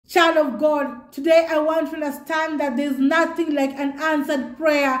Child of God, today I want to understand that there's nothing like an answered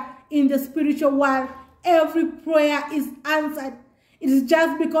prayer in the spiritual world. Every prayer is answered. It is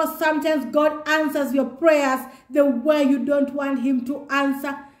just because sometimes God answers your prayers the way you don't want him to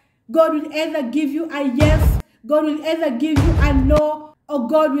answer. God will either give you a yes, God will either give you a no, or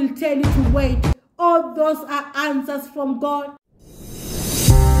God will tell you to wait. All those are answers from God.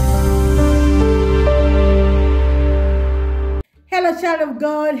 Hello, child of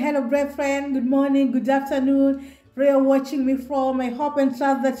God. Hello, brethren. Good morning, good afternoon. Pray you're watching me from. I hope and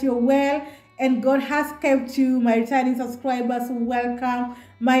trust that you're well and God has kept you. My returning subscribers, welcome.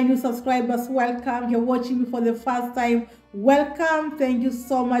 My new subscribers, welcome. You're watching me for the first time, welcome. Thank you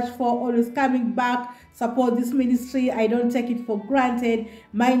so much for always coming back. Support this ministry. I don't take it for granted.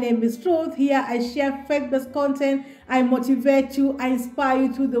 My name is Truth. Here I share faith-based content. I motivate you. I inspire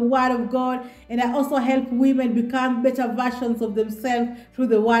you through the word of God. And I also help women become better versions of themselves through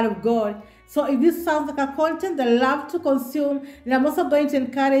the word of God. So if this sounds like a content that I love to consume, then I'm also going to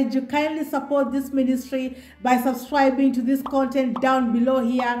encourage you, kindly support this ministry by subscribing to this content down below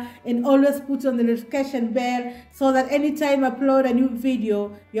here, and always put on the notification bell so that anytime I upload a new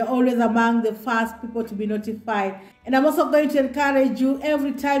video, you're always among the first people to be notified. And I'm also going to encourage you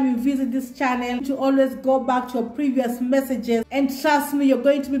every time you visit this channel to always go back to your previous messages. And trust me, you're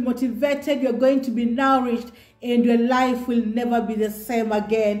going to be motivated, you're going to be nourished, and your life will never be the same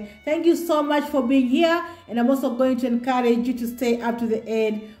again. Thank you so much for being here. And I'm also going to encourage you to stay up to the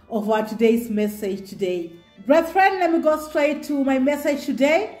end of our today's message today. Brethren, let me go straight to my message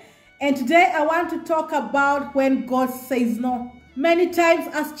today. And today I want to talk about when God says no. Many times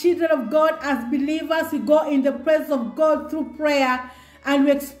as children of God, as believers, we go in the presence of God through prayer and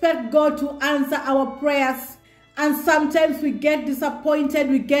we expect God to answer our prayers. And sometimes we get disappointed,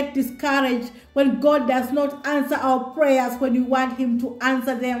 we get discouraged when God does not answer our prayers when we want him to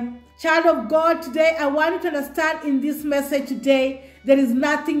answer them. Child of God, today I want you to understand in this message today, there is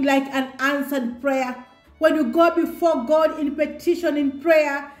nothing like an answered prayer. When you go before God in petition, in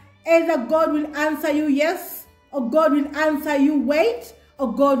prayer, either God will answer you yes, or God will answer you wait,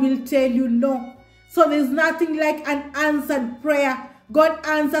 or God will tell you no. So there's nothing like an answered prayer. God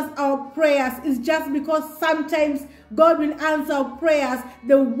answers our prayers. It's just because sometimes God will answer our prayers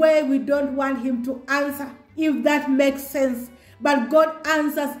the way we don't want him to answer, if that makes sense. But God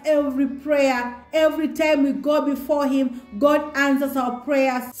answers every prayer. Every time we go before him, God answers our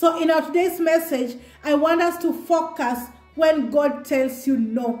prayers. So in our today's message, I want us to focus when God tells you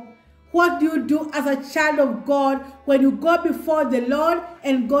no. What do you do as a child of God when you go before the Lord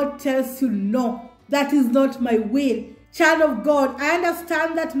and God tells you no? That is not my will. Child of God, I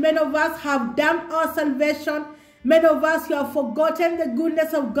understand that many of us have damned our salvation. Many of us, you have forgotten the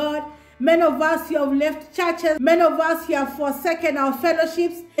goodness of God. Many of us, you have left churches. Many of us, you have forsaken our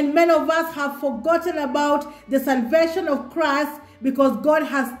fellowships. And many of us have forgotten about the salvation of Christ because God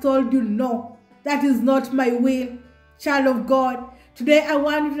has told you no. That is not my will. Child of God, today I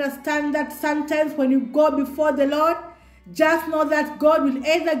want you to understand that sometimes when you go before the Lord, just know that God will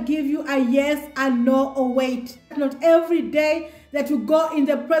either give you a yes, a no, or wait. Not every day that you go in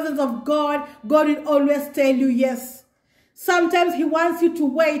the presence of God, God will always tell you yes. Sometimes he wants you to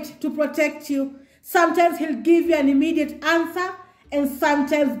wait to protect you. Sometimes he'll give you an immediate answer, and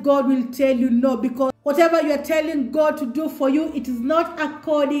sometimes God will tell you no, because whatever you're telling God to do for you, it is not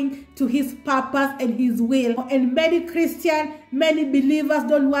according to his purpose and his will. And many Christians, many believers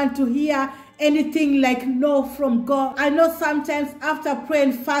don't want to hear anything like no from God. I know sometimes after prayer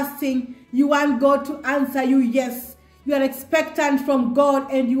and fasting, you want God to answer you yes. You are expectant from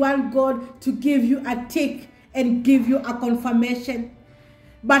God and you want God to give you a tick and give you a confirmation.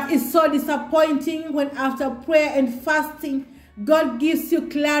 But it's so disappointing when after prayer and fasting, God gives you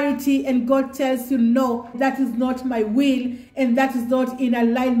clarity and God tells you no, that is not my will and that is not in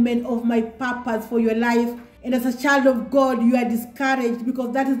alignment of my purpose for your life. And as a child of God, you are discouraged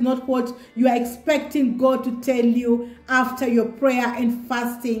because that is not what you are expecting God to tell you after your prayer and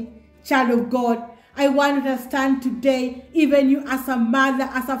fasting. Child of God, I want you to understand today, even you as a mother,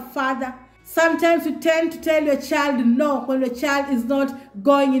 as a father, sometimes you tend to tell your child no when the child is not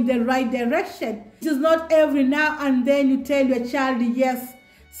going in the right direction. It is not every now and then you tell your child yes.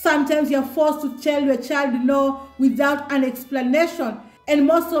 Sometimes you're forced to tell your child no without an explanation. And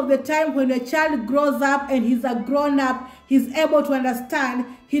most of the time when your child grows up and he's a grown-up, he's able to understand,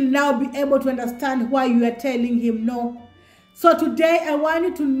 he'll now be able to understand why you are telling him no. So today I want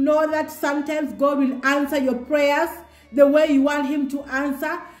you to know that sometimes God will answer your prayers the way you want him to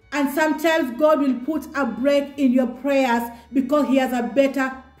answer. And sometimes God will put a break in your prayers because he has a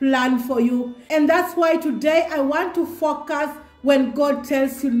better plan for you. And that's why today I want to focus when God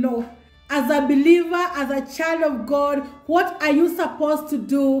tells you no? As a believer, as a child of God, what are you supposed to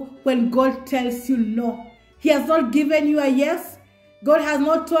do when God tells you no? He has not given you a yes. God has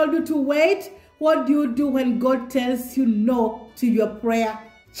not told you to wait. What do you do when God tells you no to your prayer?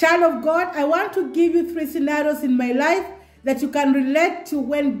 Child of God, I want to give you 3 scenarios in my life that you can relate to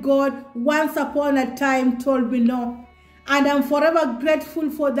when God once upon a time told me no. And I'm forever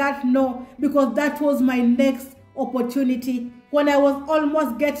grateful for that no, because that was my next opportunity. When I was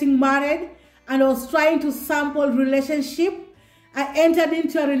almost getting married and I was trying to sample relationship, I entered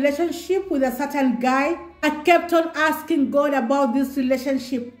into a relationship with a certain guy. I kept on asking God about this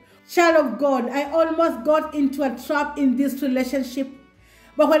relationship. Child of God, I almost got into a trap in this relationship.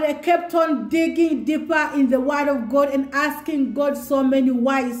 But when I kept on digging deeper in the Word of God and asking God so many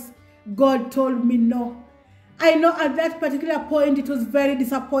whys, God told me no. I know at that particular point it was very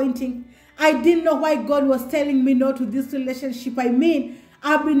disappointing. I didn't know why God was telling me no to this relationship. I mean,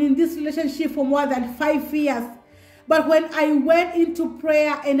 I've been in this relationship for more than 5 years. But when I went into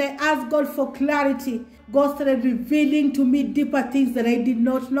prayer and I asked God for clarity, God started revealing to me deeper things that I did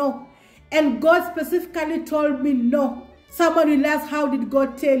not know. And God specifically told me no. Somebody will ask, how did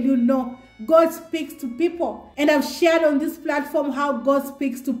God tell you no? God speaks to people. And I've shared on this platform how God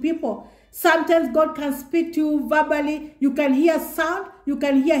speaks to people. Sometimes God can speak to you verbally. You can hear sound. You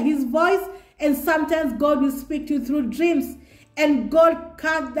can hear his voice. And sometimes God will speak to you through dreams. And God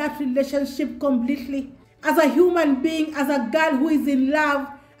cut that relationship completely. As a human being, as a girl who is in love,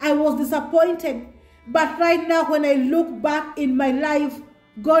 I was disappointed. But right now, when I look back in my life,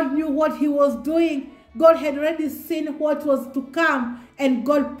 God knew what he was doing. God had already seen what was to come, and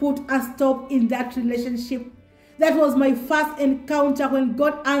God put a stop in that relationship. That was my first encounter when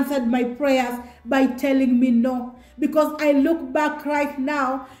God answered my prayers by telling me no. Because I look back right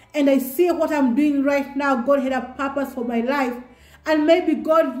now and I see what I'm doing right now. God had a purpose for my life. And maybe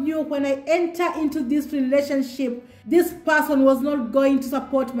God knew when I enter into this relationship, this person was not going to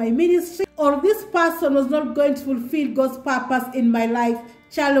support my ministry, or this person was not going to fulfill God's purpose in my life.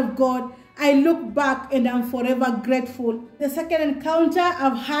 Child of God, I look back and I'm forever grateful. The second encounter,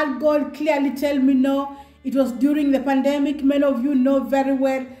 I've had God clearly tell me no. It was during the pandemic. Many of you know very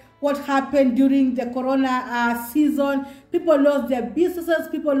well what happened during the corona season. People lost their businesses,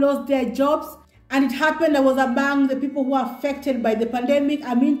 people lost their jobs. And it happened, I was among the people who are affected by the pandemic.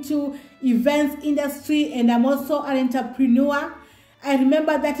 I'm into events industry and I'm also an entrepreneur. I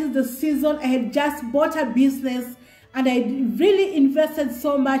remember that is the season I had just bought a business and I really invested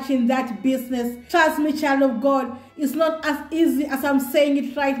so much in that business. Trust me, child of God, it's not as easy as I'm saying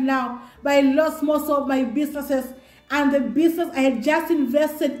it right now, but I lost most of my businesses. And the business I had just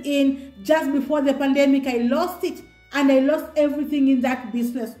invested in just before the pandemic, I lost it. And I lost everything in that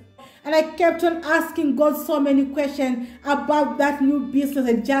business. And I kept on asking God so many questions about that new business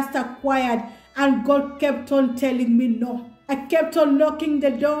I just acquired. And God kept on telling me no. I kept on knocking the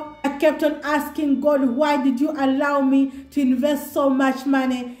door. I kept on asking God, why did you allow me to invest so much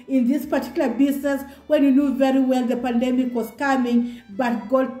money in this particular business when you knew very well the pandemic was coming? But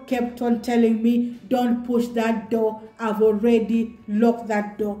God kept on telling me, don't push that door. I've already locked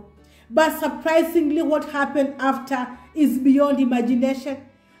that door. But surprisingly, what happened after is beyond imagination.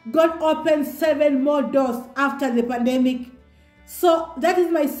 God opened 7 more doors after the pandemic. So that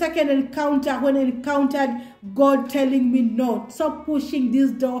is my second encounter, when I encountered God telling me no, stop pushing this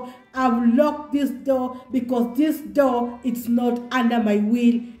door. I've locked this door because this door is not under my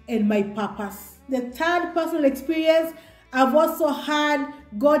will and my purpose. The third personal experience I've also had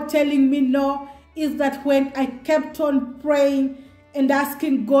God telling me no is that when I kept on praying and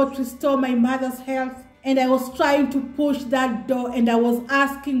asking God to restore my mother's health, and I was trying to push that door and I was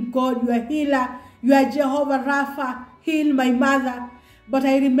asking God, you are healer, you are Jehovah Rapha, heal my mother. But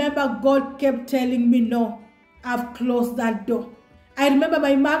I remember God kept telling me, no, I've closed that door. I remember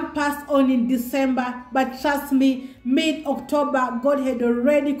my mom passed on in December, but trust me, mid-October, God had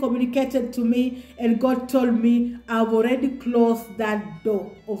already communicated to me and God told me, I've already closed that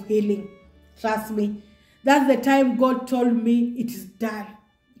door of healing. Trust me. That's the time God told me it is done.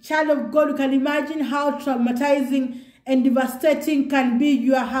 Child of God, you can imagine how traumatizing and devastating can be.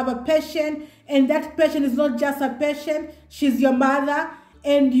 You have a patient, and that patient is not just a patient, she's your mother,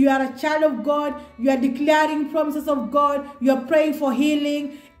 and you are a child of God. You are declaring promises of God. You are praying for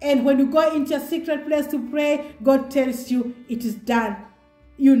healing, and when you go into a secret place to pray, God tells you it is done.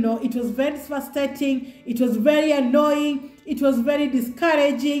 You know, it was very devastating, it was very annoying, it was very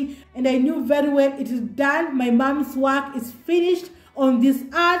discouraging, and I knew very well it is done. My mom's work is finished on this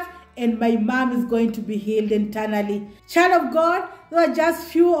earth, and my mom is going to be healed internally. Child of God, those are just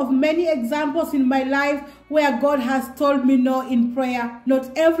few of many examples in my life where God has told me no in prayer.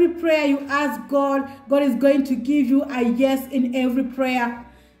 Not every prayer you ask God, God is going to give you a yes in every prayer.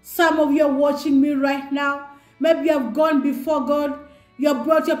 Some of you are watching me right now. Maybe you have gone before God. You have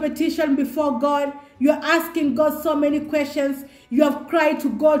brought your petition before God. You're asking God so many questions. You have cried to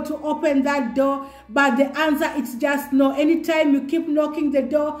God to open that door, but the answer is just no. Anytime you keep knocking the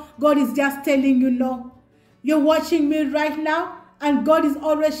door, God is just telling you no. You're watching me right now, and God is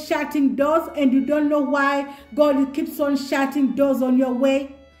always shutting doors, and you don't know why God keeps on shutting doors on your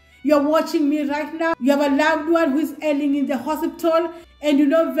way. You're watching me right now. You have a loved one who is ailing in the hospital, and you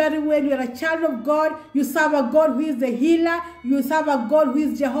know very well you're a child of God. You serve a God who is the healer. You serve a God who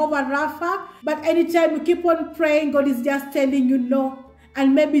is Jehovah Rapha. But anytime you keep on praying, God is just telling you no.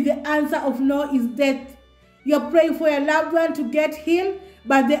 And maybe the answer of no is death. You're praying for your loved one to get healed,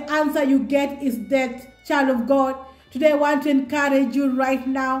 but the answer you get is death. Child of God, today I want to encourage you right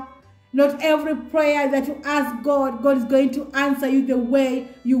now. Not every prayer that you ask God, God is going to answer you the way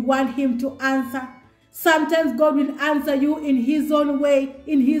you want Him to answer. Sometimes God will answer you in His own way,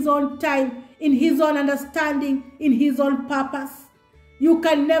 in His own time, in His own understanding, in His own purpose. You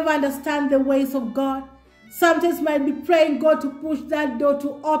can never understand the ways of God. Sometimes you might be praying God to push that door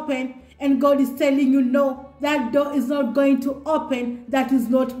to open, and God is telling you, no, that door is not going to open. That is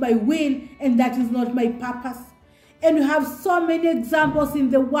not my will, and that is not my purpose. And you have so many examples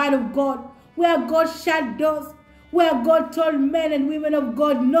in the Word of God where God shut doors, where God told men and women of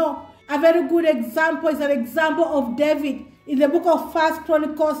God no. A very good example is an example of David. In the book of 1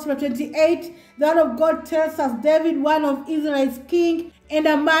 Chronicles 28, the Word of God tells us David, one of Israel's king and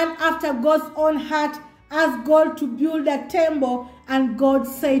a man after God's own heart, asked God to build a temple, and God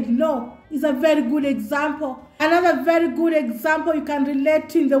said no. It's a very good example. Another very good example you can relate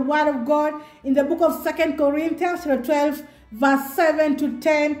to in the Word of God, in the book of 2 Corinthians 12, verse 7 to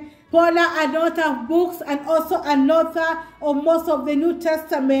 10. Paul, an author of books and also an author of most of the New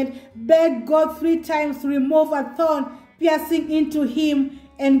Testament, begged God 3 times to remove a thorn piercing into him,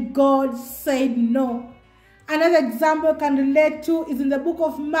 and God said no. Another example you can relate to is in the book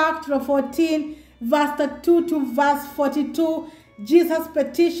of Mark 14, verse 2 to verse 42. Jesus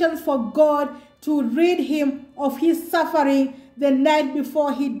petitions for God to rid him of his suffering the night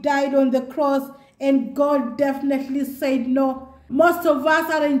before he died on the cross, and God definitely said no. Most of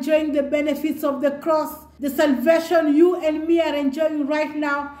us are enjoying the benefits of the cross. The salvation you and me are enjoying right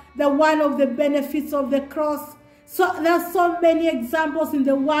now, the one of the benefits of the cross. So there are so many examples in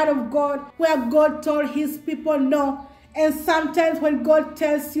the Word of God where God told His people no. And sometimes when God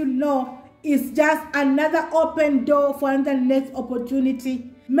tells you no, it's just another open door for another next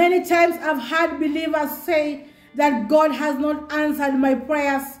opportunity. Many times I've heard believers say that God has not answered my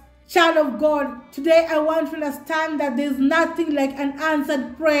prayers. Child of God, today I want to understand that there's nothing like an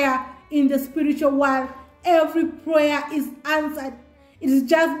answered prayer in the spiritual world. Every prayer is answered. It is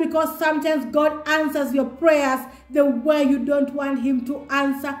just because sometimes God answers your prayers the way you don't want Him to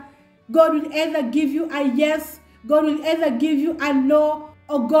answer. God will either give you a yes, God will either give you a no,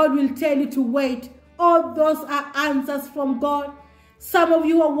 or God will tell you to wait. All those are answers from God. Some of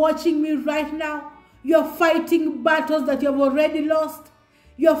you are watching me right now. You're fighting battles that you have already lost.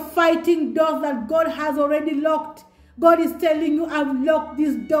 You're fighting doors that God has already locked. God is telling you, I've locked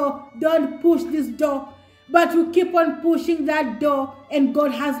this door. Don't push this door. But you keep on pushing that door, and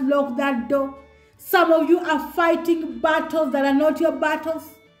God has locked that door. Some of you are fighting battles that are not your battles.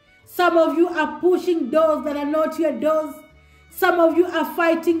 Some of you are pushing doors that are not your doors. Some of you are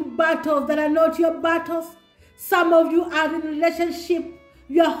fighting battles that are not your battles. Some of you are in a relationship.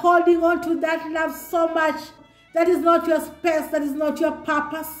 You are holding on to that love so much. That is not your space. That is not your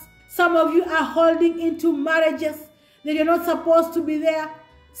purpose. Some of you are holding into marriages that you're not supposed to be there.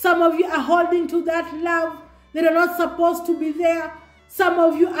 Some of you are holding to that love that are not supposed to be there. Some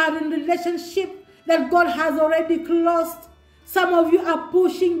of you are in relationship that God has already closed. Some of you are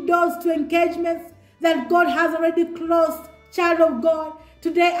pushing doors to engagements that God has already closed. Child of God,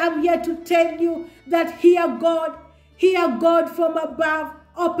 today I'm here to tell you that hear God from above.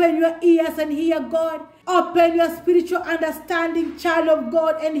 Open your ears and hear God. Open your spiritual understanding, child of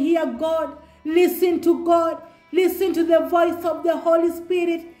God, and hear God. Listen to God. Listen to the voice of the Holy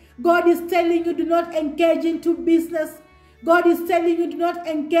Spirit. God is telling you, do not engage into business. God is telling you, do not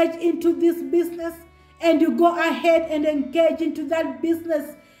engage into this business. And you go ahead and engage into that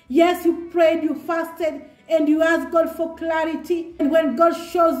business. Yes, you prayed, you fasted, and you asked God for clarity. And when God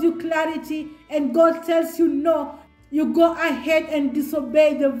shows you clarity and God tells you no, you go ahead and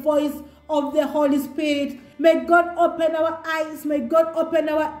disobey the voice of the Holy Spirit. May God open our eyes, may God open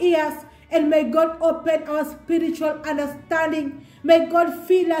our ears, and may God open our spiritual understanding. May God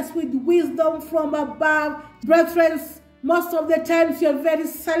fill us with wisdom from above. Brethren, most of the times you're very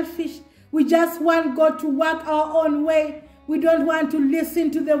selfish. We just want God to work our own way. We don't want to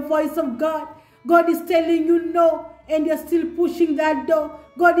listen to the voice of God. God is telling you no, and you're still pushing that door.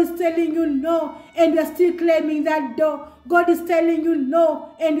 God is telling you no, and you're still claiming that door. God is telling you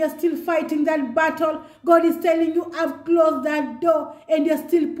no, and you're still fighting that battle. God is telling you, I've closed that door, and you're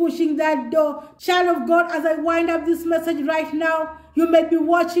still pushing that door. Child of God, as I wind up this message right now, you may be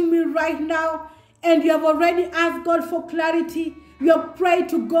watching me right now, and you have already asked God for clarity. You have prayed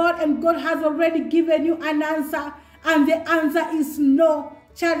to God, and God has already given you an answer, and the answer is no.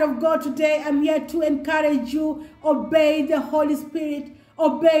 Child of God, today I'm here to encourage you. Obey the Holy Spirit.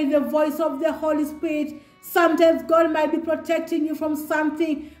 Obey the voice of the Holy Spirit. Sometimes God might be protecting you from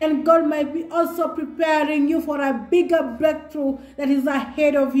something, and God might be also preparing you for a bigger breakthrough that is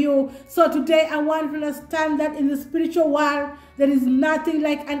ahead of you. So today I want to understand that in the spiritual world, there is nothing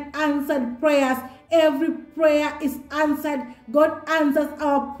like unanswered prayers. Every prayer is answered. God answers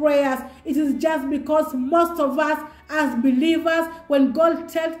our prayers. It is just because most of us as believers, when God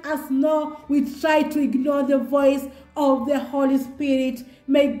tells us no, we try to ignore the voice of the Holy Spirit.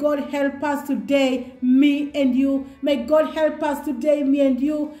 May God help us today, me and you. May God help us today, me and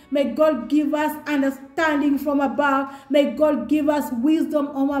you. May God give us understanding from above. May God give us wisdom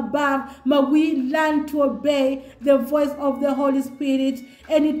from above. May we learn to obey the voice of the Holy Spirit.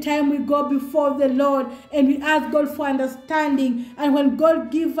 Anytime we go before the Lord and we ask God for understanding, and when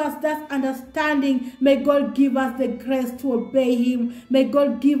God gives us that understanding, may God give us the grace to obey Him. May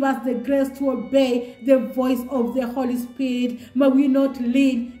God give us the grace to obey the voice of the Holy Spirit. May we not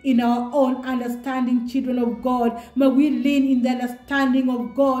lean in our own understanding, children of God. May we lean in the understanding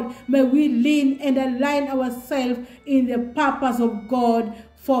of God. May we lean and align ourselves in the purpose of God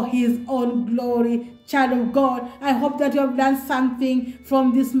for His own glory. Child of God, I hope that you have learned something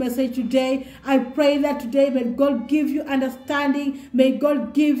from this message today. I pray that today may God give you understanding. May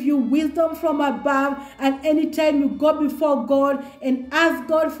God give you wisdom from above. And anytime you go before God and ask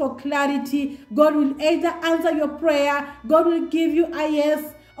God for clarity, God will either answer your prayer, God will give you a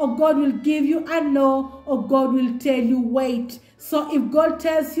yes, or God will give you a no, or God will tell you wait. So if God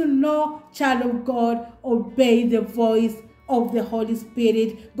tells you no, child of God, obey the voice of the Holy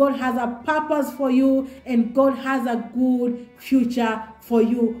Spirit. God has a purpose for you, and God has a good future for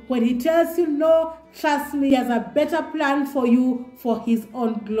you. When He tells you no, trust me, He has a better plan for you for His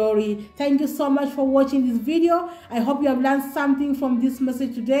own glory. Thank you so much for watching this video. I hope you have learned something from this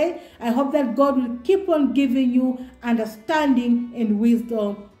message today. I hope that God will keep on giving you understanding and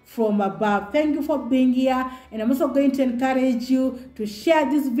wisdom from above. Thank you for being here, and I'm also going to encourage you to share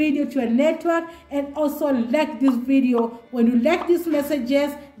this video to your network, and also like this video. When you like these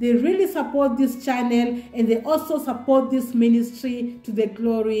messages, they really support this channel, and they also support this ministry to the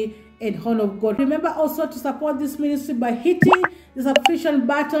glory and honor of God. Remember also to support this ministry by hitting the subscription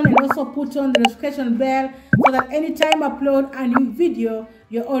button, and also put on the notification bell, so that anytime I upload a new video,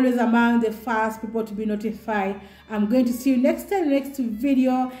 you're always among the first people to be notified. I'm going to see you next time, next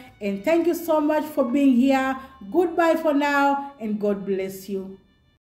video. And thank you so much for being here. Goodbye for now, and God bless you.